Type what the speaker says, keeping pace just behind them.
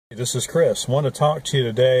This is Chris. I want to talk to you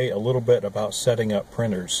today a little bit about setting up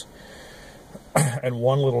printers and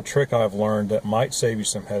one little trick I've learned that might save you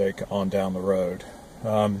some headache on down the road.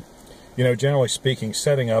 Generally speaking,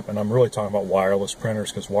 setting up, and I'm really talking about wireless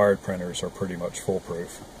printers because wired printers are pretty much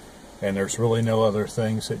foolproof. And there's really no other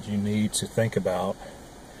things that you need to think about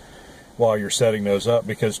while you're setting those up,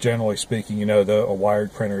 because generally speaking, a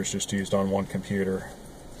wired printer is just used on one computer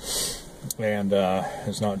and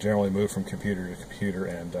is not generally moved from computer to computer,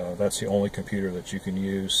 and that's the only computer that you can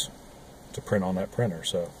use to print on that printer,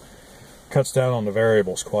 so cuts down on the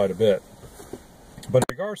variables quite a bit. But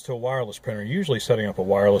in regards to a wireless printer, usually setting up a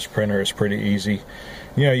wireless printer is pretty easy.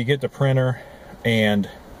 You get the printer and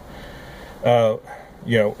a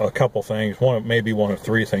couple things. Maybe one of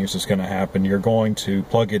three things is going to happen. You're going to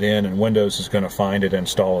plug it in and Windows is going to find it and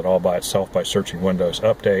install it all by itself by searching Windows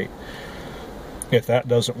Update. If that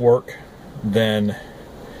doesn't work, then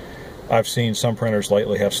I've seen some printers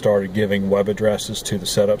lately have started giving web addresses to the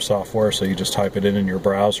setup software, so you just type it in your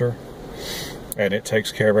browser and it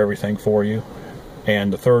takes care of everything for you.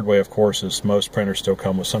 And the third way, of course, is most printers still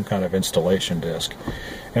come with some kind of installation disk,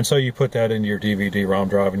 and so you put that into your DVD-ROM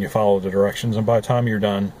drive and you follow the directions, and by the time you're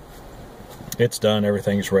done, it's done,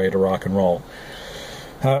 everything's ready to rock and roll.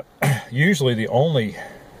 Usually the only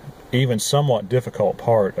even somewhat difficult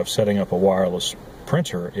part of setting up a wireless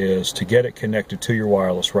printer is to get it connected to your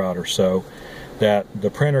wireless router so that the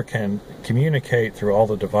printer can communicate through all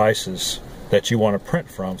the devices that you want to print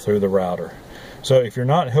from through the router. So if you're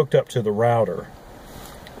not hooked up to the router,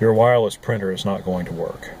 your wireless printer is not going to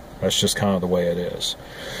work. That's just kind of the way it is.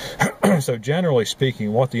 So generally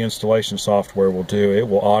speaking, what the installation software will do, it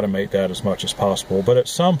will automate that as much as possible, but at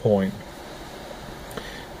some point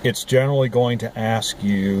it's generally going to ask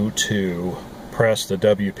you to press the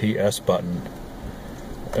WPS button.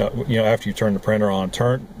 After you turn the printer on,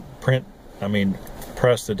 press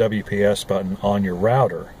the WPS button on your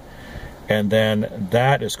router, and then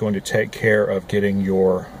that is going to take care of getting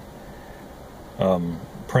your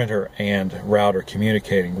printer and router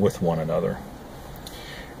communicating with one another.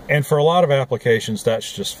 And for a lot of applications,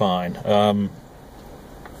 that's just fine.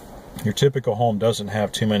 Your typical home doesn't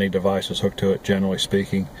have too many devices hooked to it, generally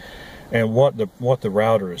speaking. And what the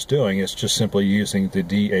router is doing is just simply using the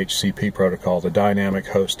DHCP protocol, the Dynamic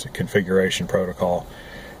Host Configuration Protocol,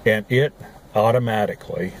 and it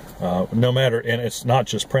automatically, and it's not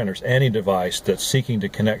just printers, any device that's seeking to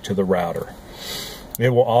connect to the router, it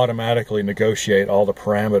will automatically negotiate all the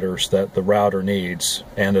parameters that the router needs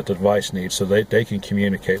and that the device needs so they can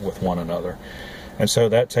communicate with one another. And so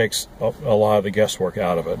that takes a lot of the guesswork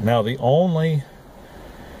out of it. Now, the only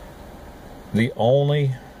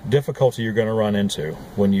difficulty you're going to run into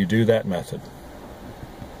when you do that method,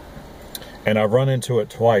 and I've run into it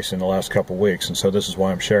twice in the last couple weeks, and so this is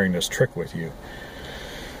why I'm sharing this trick with you,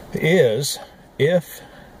 is if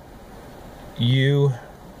you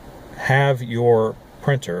have your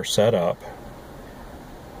printer set up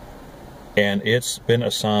and it's been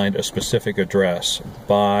assigned a specific address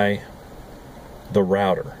by the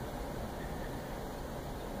router.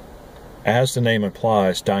 As the name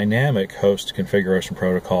implies, Dynamic Host Configuration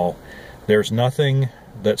Protocol, there's nothing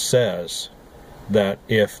that says that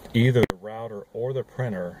if either the router or the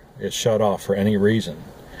printer is shut off for any reason,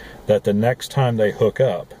 that the next time they hook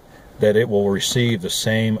up, that it will receive the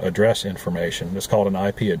same address information. It's called an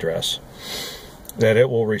IP address. That it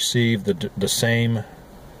will receive the same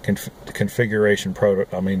configuration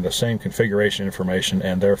the same configuration information,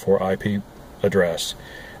 and therefore IP address,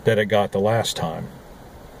 that it got the last time.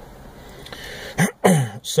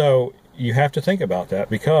 So you have to think about that,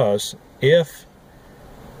 because if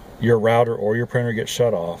your router or your printer gets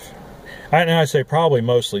shut off, and I'd say probably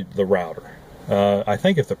mostly the router. I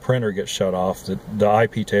think if the printer gets shut off, the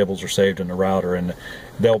IP tables are saved in the router, and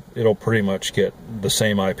it'll pretty much get the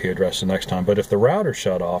same IP address the next time. But if the router's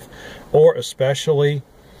shut off, or especially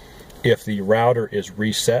if the router is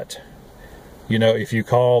reset,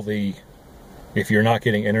 if you're not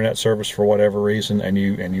getting internet service for whatever reason, and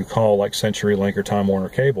you call like CenturyLink or Time Warner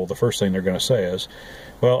Cable, the first thing they're going to say is,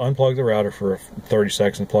 well, unplug the router for 30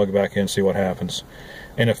 seconds and plug it back in, see what happens.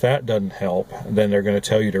 And if that doesn't help, then they're going to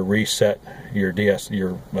tell you to reset your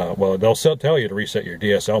they'll tell you to reset your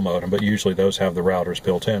DSL modem, but usually those have the routers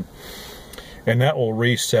built in. And that will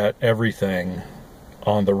reset everything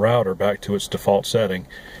on the router back to its default setting.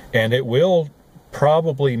 And it will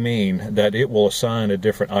probably mean that it will assign a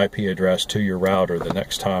different IP address to your router the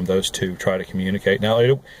next time those two try to communicate.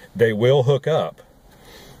 Now, they will hook up,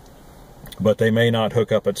 but they may not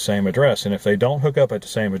hook up at the same address. And if they don't hook up at the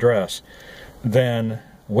same address, then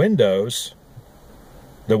Windows,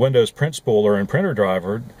 the Windows print spooler and printer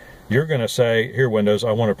driver, you're going to say, here Windows,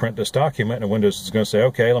 I want to print this document, and Windows is going to say,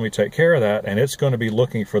 okay, let me take care of that, and it's going to be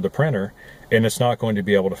looking for the printer, and it's not going to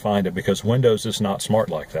be able to find it because Windows is not smart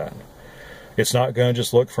like that. It's not going to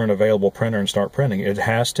just look for an available printer and start printing. It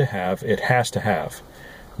has to have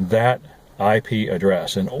that IP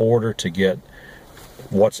address in order to get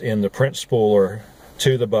what's in the print spooler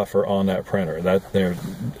to the buffer on that printer.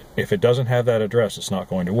 If it doesn't have that address, it's not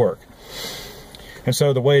going to work. And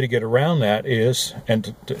so the way to get around that is,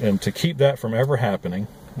 and to keep that from ever happening,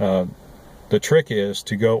 the trick is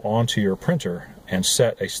to go onto your printer and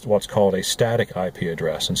set what's called a static IP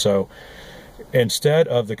address. And so instead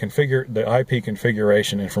of the IP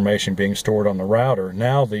configuration information being stored on the router,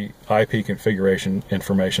 now the IP configuration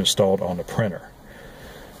information is stored on the printer.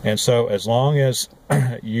 And so as long as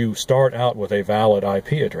you start out with a valid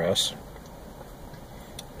IP address,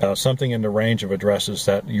 something in the range of addresses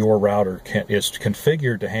that your router is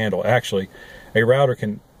configured to handle. Actually, a router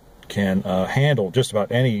can handle just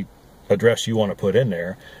about any address you want to put in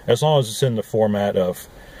there, as long as it's in the format of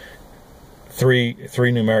three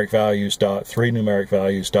numeric values dot 3 numeric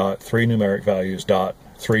values dot 3 numeric values dot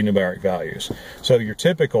 3 numeric values. So your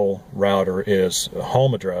typical router is a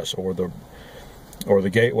home address or the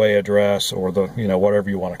gateway address, or the whatever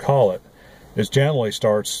you want to call it. It generally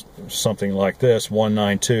starts something like this: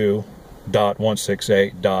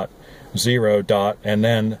 192.168.0. And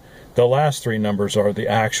then the last three numbers are the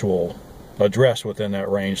actual address within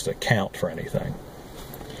that range that count for anything.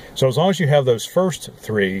 So as long as you have those first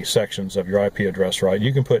three sections of your IP address right,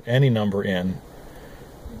 you can put any number in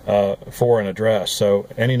for an address. So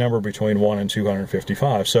any number between 1 and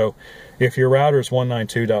 255. So if your router is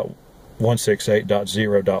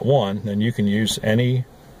 192.168.0.1, then you can use any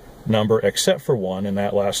number except for 1 in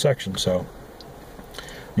that last section. So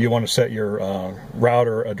you want to set your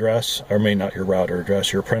router address, not your router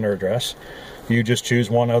address, your printer address. You just choose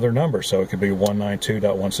one other number. So it could be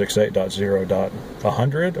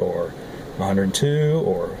 192.168.0.100 or 102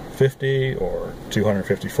 or 50 or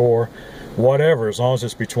 254, whatever, as long as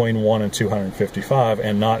it's between 1 and 255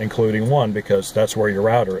 and not including 1, because that's where your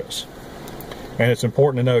router is. And it's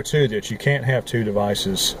important to know too that you can't have two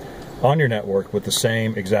devices on your network with the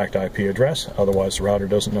same exact IP address, otherwise the router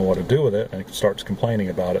doesn't know what to do with it and it starts complaining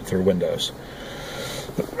about it through Windows.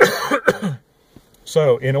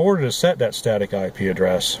 So in order to set that static IP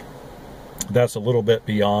address, that's a little bit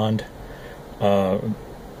beyond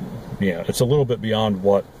it's a little bit beyond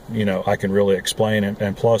what I can really explain,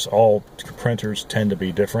 and plus all printers tend to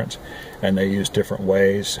be different and they use different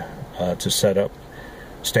ways to set up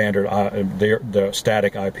standard the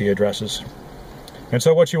static IP addresses. And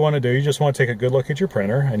so what you want to do, you just want to take a good look at your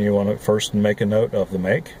printer, and you want to first make a note of the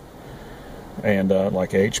make, and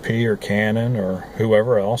like HP or Canon or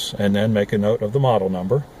whoever else, and then make a note of the model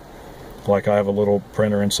number. Like I have a little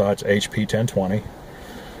printer inside, it's HP 1020.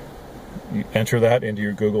 You enter that into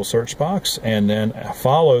your Google search box, and then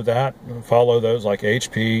follow those like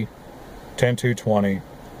HP 10220,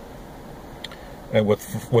 and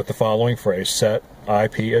with the following phrase: set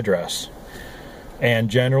IP address. And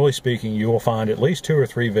generally speaking, you will find at least 2 or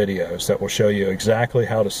 3 videos that will show you exactly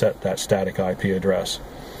how to set that static IP address.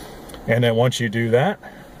 And then once you do that,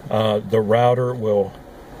 the router will,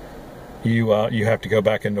 you have to go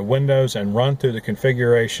back into Windows and run through the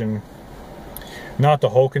configuration, not the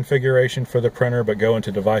whole configuration for the printer, but go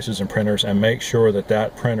into devices and printers and make sure that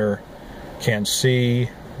that printer can see,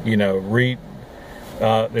 read.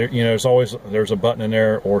 There's a button in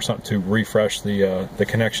there or something to refresh the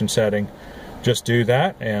connection setting. Just do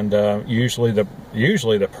that, and usually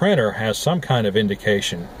the printer has some kind of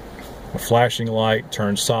indication. A flashing light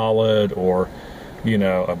turns solid, or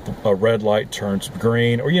a red light turns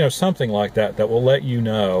green, or something like that will let you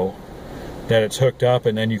know that it's hooked up.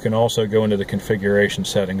 And then you can also go into the configuration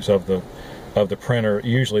settings of the printer.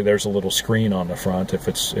 Usually there's a little screen on the front if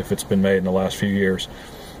it's been made in the last few years.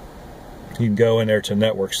 You can go in there to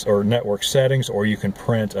network settings, or you can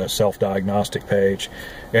print a self-diagnostic page,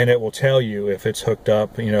 and it will tell you if it's hooked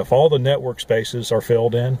up. If all the network spaces are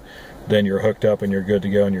filled in, then you're hooked up and you're good to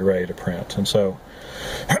go and you're ready to print. And so,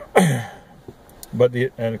 and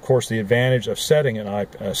of course, the advantage of setting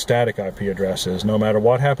a static IP address is no matter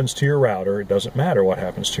what happens to your router, it doesn't matter what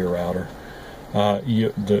happens to your router.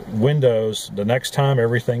 The Windows, the next time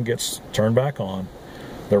everything gets turned back on,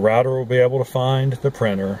 the router will be able to find the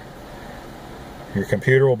printer. Your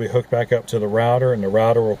computer will be hooked back up to the router, and the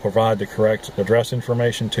router will provide the correct address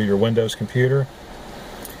information to your Windows computer.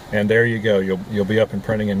 And there you go. You'll be up and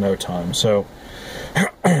printing in no time. So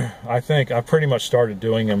I think I pretty much started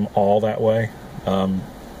doing them all that way.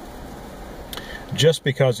 just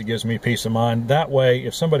because it gives me peace of mind. That way,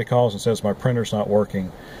 if somebody calls and says my printer's not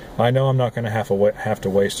working, I know I'm not going to have to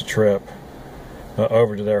waste a trip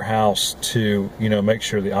over to their house to, make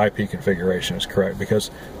sure the IP configuration is correct,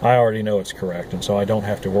 because I already know it's correct, and so I don't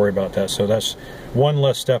have to worry about that. So that's one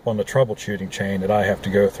less step on the troubleshooting chain that I have to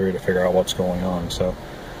go through to figure out what's going on. So,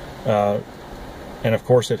 and of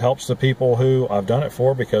course, it helps the people who I've done it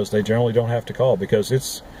for, because they generally don't have to call, because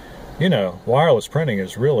it's, wireless printing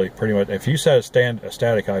is really pretty much, if you set a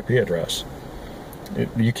static IP address,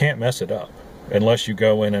 you can't mess it up. Unless you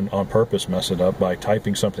go in and on purpose mess it up by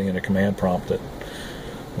typing something in a command prompt that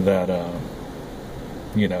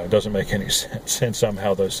doesn't make any sense, and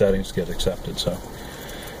somehow those settings get accepted. So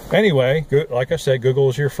anyway, like I said, Google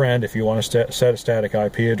is your friend. If you want to set a static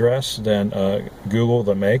IP address, then Google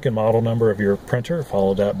the make and model number of your printer,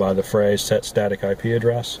 follow that by the phrase set static IP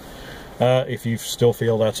address. If you still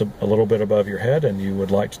feel that's a little bit above your head and you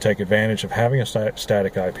would like to take advantage of having a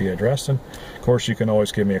static IP address, then of course you can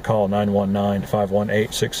always give me a call,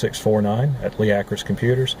 919-518-6649 at Lee Akris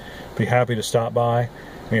Computers. Be happy to stop by. I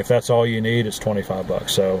mean, if that's all you need, it's $25.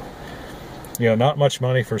 So, not much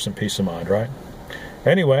money for some peace of mind, right?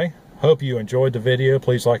 Anyway, hope you enjoyed the video.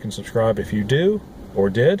 Please like and subscribe if you do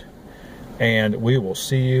or did. And we will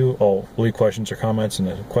see you. Leave questions or comments in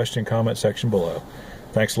the question comment section below.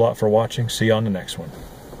 Thanks a lot for watching. See you on the next one.